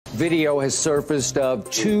Video has surfaced of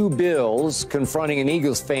two Bills confronting an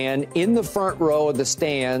Eagles fan in the front row of the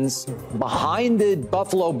stands behind the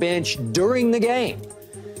Buffalo bench during the game.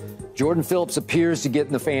 Jordan Phillips appears to get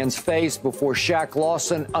in the fan's face before Shaq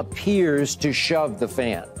Lawson appears to shove the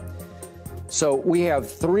fan. So we have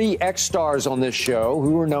three ex-stars on this show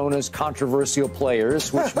who are known as controversial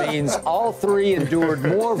players, which means all three endured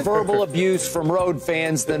more verbal abuse from road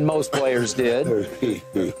fans than most players did.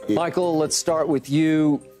 Michael, let's start with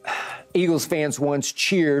you. Eagles fans once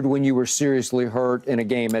cheered when you were seriously hurt in a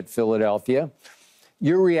game at Philadelphia.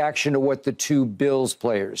 Your reaction to what the two Bills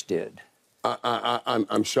players did?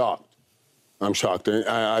 I'm shocked. I'm shocked.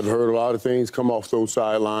 I've heard a lot of things come off those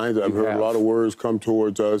sidelines. I've heard a lot of words come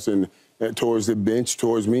towards us and towards the bench,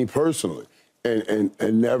 towards me personally. And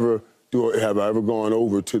never have I ever gone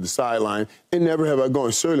over to the sideline, and never have I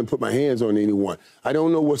gone certainly put my hands on anyone. I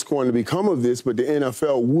don't know what's going to become of this, but the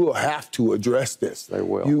NFL will have to address this. They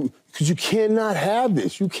will. Because you cannot have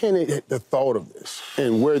this. You can't have the thought of this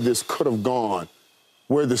and where this could have gone,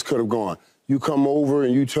 You come over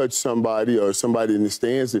and you touch somebody or somebody in the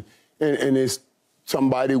stands, and it's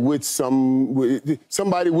somebody with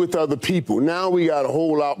other people. Now we got a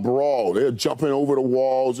whole out brawl. They're jumping over the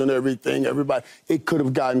walls and everything. Everybody, it could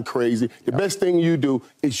have gotten crazy. The best thing you do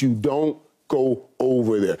is you don't go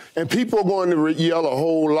over there. And people are going to yell a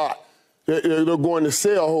whole lot. They're going to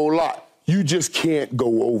say a whole lot. You just can't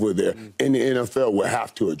go over there. And the NFL will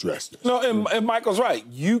have to address this. No, and Michael's right.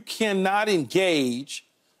 You cannot engage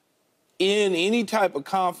in any type of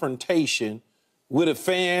confrontation with a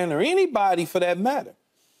fan or anybody for that matter.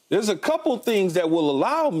 There's a couple things that will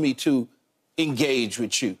allow me to engage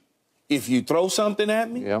with you. If you throw something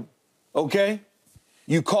at me, okay?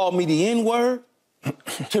 You call me the N-word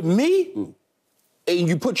to me, and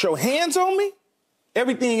you put your hands on me,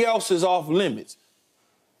 everything else is off limits.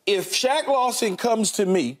 If Shaq Lawson comes to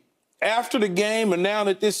me after the game and now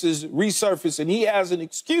that this is resurfaced and he has an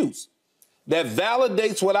excuse that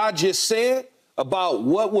validates what I just said about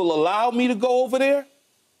what will allow me to go over there,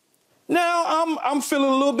 now I'm feeling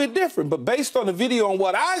a little bit different. But based on the video and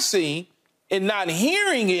what I seen and not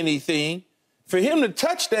hearing anything, for him to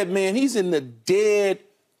touch that man, he's in the dead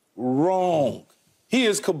wrong. He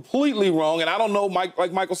is completely wrong. And I don't know,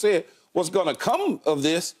 like Michael said, what's going to come of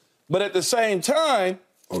this. But at the same time,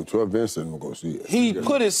 Vincent will go see it. He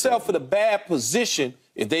put himself in a bad position.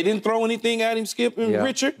 If they didn't throw anything at him, Skip and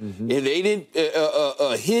Richard, if they didn't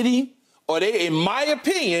hit him, or they, in my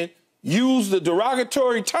opinion, use the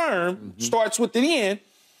derogatory term, starts with the end,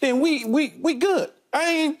 then we good.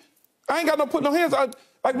 I ain't got no put no hands on.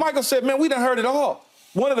 Like Michael said, man, we done heard it all.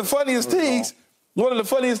 One of the funniest things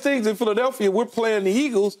in Philadelphia, we're playing the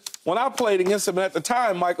Eagles. When I played against them, and at the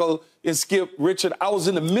time, Michael and Skip, Richard, I was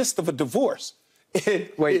in the midst of a divorce.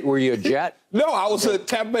 Wait, were you a Jet? No, I was a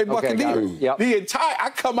Tampa Bay Buccaneer.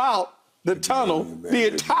 I come out the tunnel,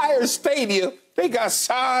 the entire stadium, they got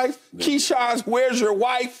signs, Keyshawn's, where's your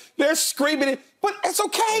wife? They're screaming it, but it's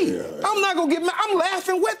okay. I'm not going to get mad. I'm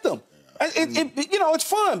laughing with them. It's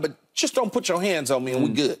fun, but just don't put your hands on me and we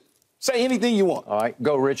good. Say anything you want. All right,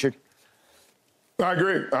 go, Richard. I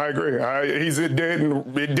agree. He's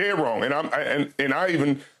dead wrong. And I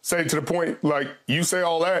even say to the point, like, you say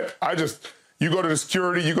all that, you go to the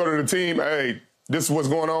security, you go to the team, hey, this is what's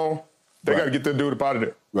going on. They got to get that dude up out of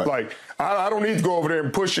there. Like, I don't need to go over there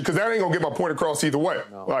and push it, because that ain't going to get my point across either way.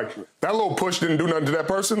 No. Like, that little push didn't do nothing to that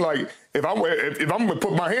person. Like, if I'm going to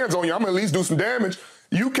put my hands on you, I'm going to at least do some damage.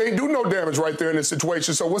 You can't do no damage right there in this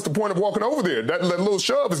situation, so what's the point of walking over there? That little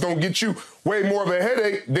shove is going to get you way more of a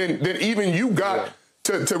headache than even you got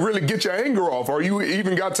to really get your anger off, or you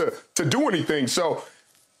even got to do anything. So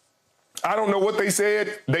I don't know what they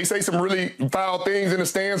said. They say some really foul things in the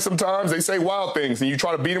stands sometimes. They say wild things, and you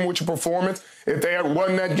try to beat them with your performance. If they had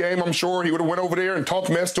won that game, I'm sure he would have went over there and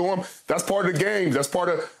talked mess to him. That's part of the game. That's part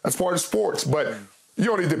of sports. But you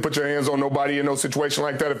don't need to put your hands on nobody in no situation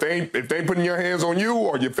like that. If they ain't putting your hands on you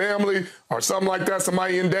or your family or something like that,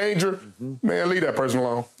 somebody in danger, man, leave that person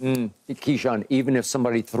alone. Keyshawn, even if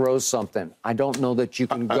somebody throws something, I don't know that you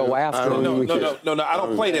can go after them. No, I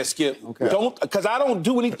don't play that, Skip. Okay. Because I don't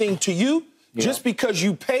do anything to you. Just because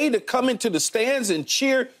you pay to come into the stands and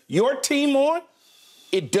cheer your team on,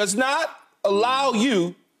 it does not allow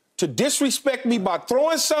you to disrespect me by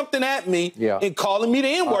throwing something at me and calling me the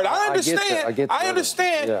N-word. I understand. I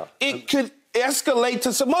understand it could escalate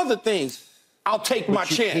to some other things. I'll take my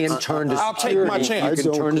chance. You can turn to I'll take my chance.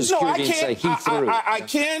 You can turn to security and say he threw. I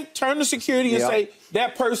can turn to security and say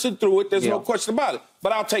that person threw it. There's no question about it.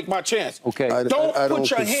 But I'll take my chance. Okay. Don't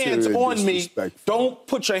put your hands on me. Don't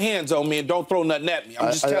put your hands on me and don't throw nothing at me.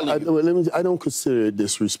 I'm just telling you. I don't consider it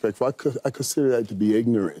disrespectful. I consider that to be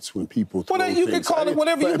ignorance when people throw things. You can call it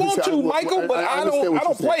whatever you want to, Michael, but I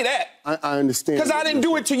don't play that. I understand. Because I didn't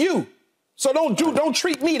do it to you. So don't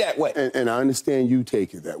treat me that way. And I understand you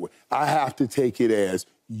take it that way. I have to take it as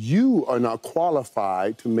you are not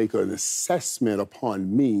qualified to make an assessment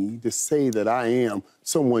upon me to say that I am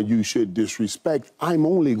someone you should disrespect. I'm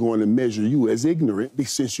only going to measure you as ignorant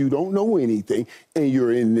since you don't know anything and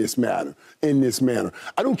you're in this manner.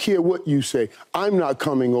 I don't care what you say. I'm not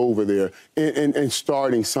coming over there and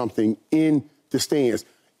starting something in the stands.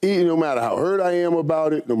 No matter how hurt I am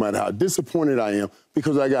about it, no matter how disappointed I am,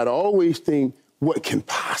 because I got to always think what can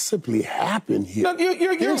possibly happen here. No,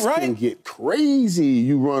 you're this right. Can get crazy.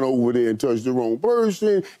 You run over there and touch the wrong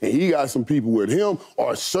person, and he got some people with him,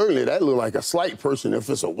 or certainly that look like a slight person. If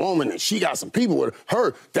it's a woman and she got some people with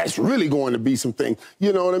her, that's really going to be some things.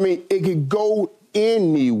 You know what I mean? It could go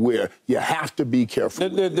anywhere. You have to be careful.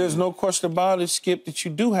 There's no question about it, Skip, that you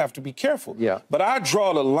do have to be careful. Yeah. But I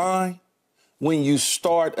draw the line when you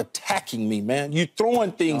start attacking me, man. You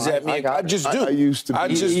throwing things at me. I just do. I used to be. I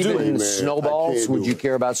just do. Even snowballs? Would you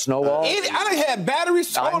care about snowballs? I done had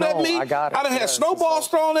batteries thrown at me. I done had snowballs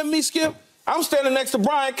thrown at me, Skip. I'm standing next to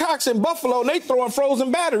Brian Cox in Buffalo, and they throwing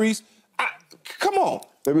frozen batteries. Come on.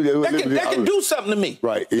 That can do something to me.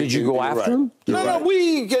 Right. Did you go after him? No,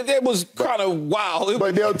 it was kind of wild.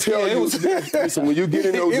 But they'll tell you, listen, when you get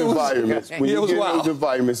in those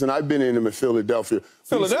environments, and I've been in them in Philadelphia.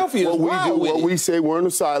 Philadelphia is wild. What we say, we're on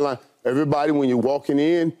the sideline. Everybody, when you're walking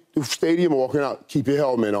in the stadium or walking out, keep your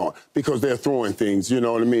helmet on because they're throwing things, you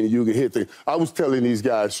know what I mean? You can hit things. I was telling these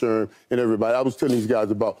guys, Sherman, and everybody, I was telling these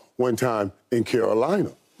guys about one time in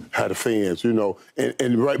Carolina. Had the fans, you know,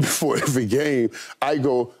 and right before every game, I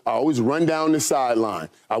always run down the sideline.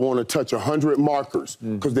 I want to touch 100 markers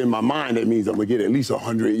because in my mind, that means I'm going to get at least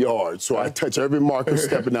 100 yards. So I touch every marker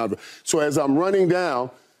stepping out. So as I'm running down,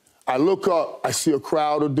 I look up, I see a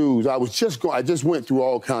crowd of dudes. I just went through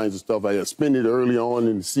all kinds of stuff. I had spent it early on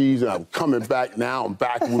in the season. I'm coming back now. I'm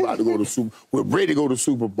back. We're about to go to we're ready to go to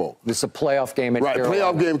Super Bowl. This is a playoff game at Carolina. Right,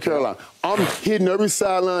 playoff game in Carolina. I'm hitting every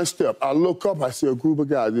sideline step. I look up, I see a group of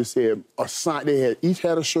guys that said a sign. They each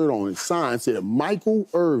had a shirt on, and sign said Michael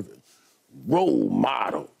Irvin, role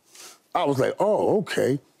model. I was like, oh,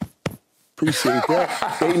 okay. Appreciate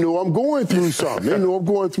that. They know I'm going through something.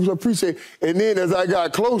 Appreciate it. And then as I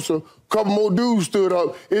got closer, a couple more dudes stood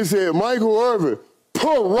up. It said, Michael Irvin,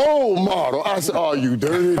 role model. I said, oh, you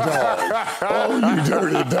dirty dog. Oh, you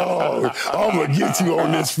dirty dog. I'm going to get you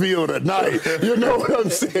on this field tonight. You know what I'm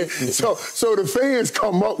saying? So the fans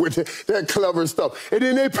come up with that clever stuff. And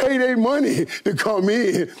then they pay their money to come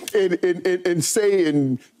in and say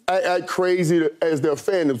and act crazy as their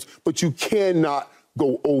fans. But you cannot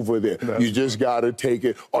go over there. You just got to take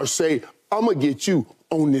it or say, I'm going to get you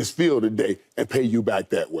on this field today and pay you back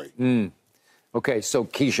that way. Okay, so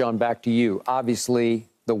Keyshawn, back to you. Obviously,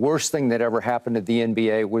 the worst thing that ever happened to the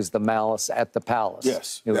NBA was the malice at the Palace.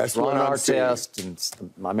 Yes. It was Ron Artest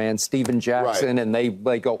and my man Steven Jackson, and they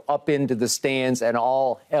go up into the stands and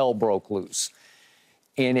all hell broke loose.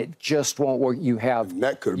 And it just won't work. You have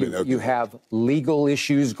you have legal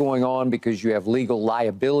issues going on because you have legal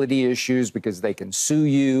liability issues because they can sue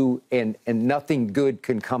you, and nothing good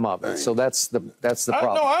can come of it. So that's the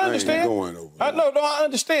problem. No, I understand. I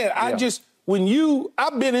understand.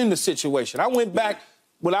 I've been in the situation. I went back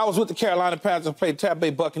when I was with the Carolina Panthers and played Tampa Bay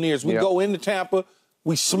Buccaneers. We go into Tampa,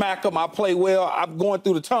 we smack them. I play well. I'm going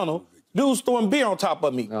through the tunnel. Dudes throwing beer on top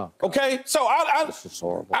of me. Oh, okay? So this is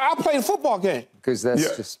horrible. I played a football game. Because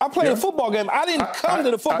that's just... I played a football game. I didn't come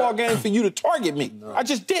to the football game for you to target me. No. I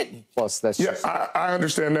just didn't. Plus, that's just... I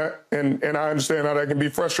understand that, and I understand how that can be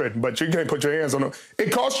frustrating, but you can't put your hands on them.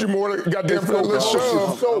 It costs you more to goddamn for a little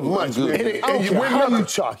shove. So much, man. And you win nothing. You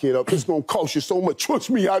chalk it up. It's going to cost you so much. Trust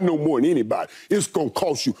me, I know more than anybody. It's going to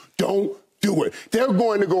cost you. Don't do it. They're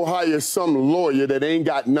going to go hire some lawyer that ain't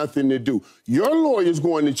got nothing to do. Your lawyer's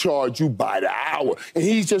going to charge you by the hour, and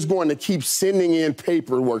he's just going to keep sending in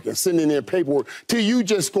paperwork till you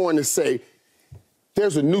just going to say,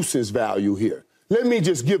 there's a nuisance value here. Let me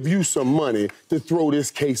just give you some money to throw this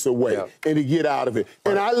case away and to get out of it.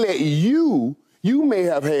 And I let you may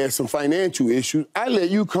have had some financial issues. I let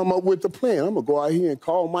you come up with the plan. I'm going to go out here and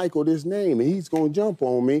call Michael this name, and he's going to jump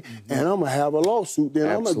on me, and I'm going to have a lawsuit. Then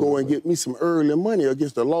I'm going to go and get me some early money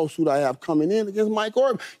against the lawsuit I have coming in against Mike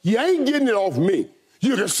Irvin. You ain't getting it off me.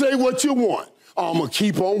 You can say what you want. I'm going to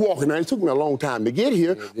keep on walking. Now, it took me a long time to get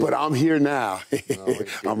here, but I'm here now.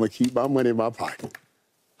 I'm going to keep my money in my pocket.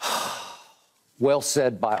 Well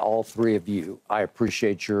said by all three of you. I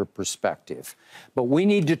appreciate your perspective. But we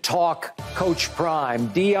need to talk Coach Prime.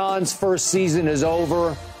 Deion's first season is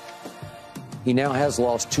over. He now has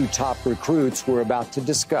lost 2 top recruits we're about to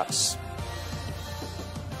discuss.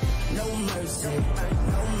 No mercy,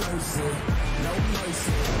 no mercy, no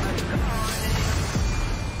mercy.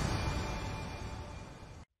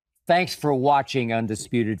 Thanks for watching,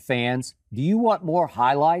 Undisputed fans. Do you want more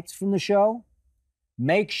highlights from the show?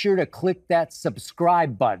 Make sure to click that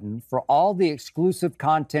subscribe button for all the exclusive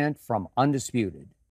content from Undisputed.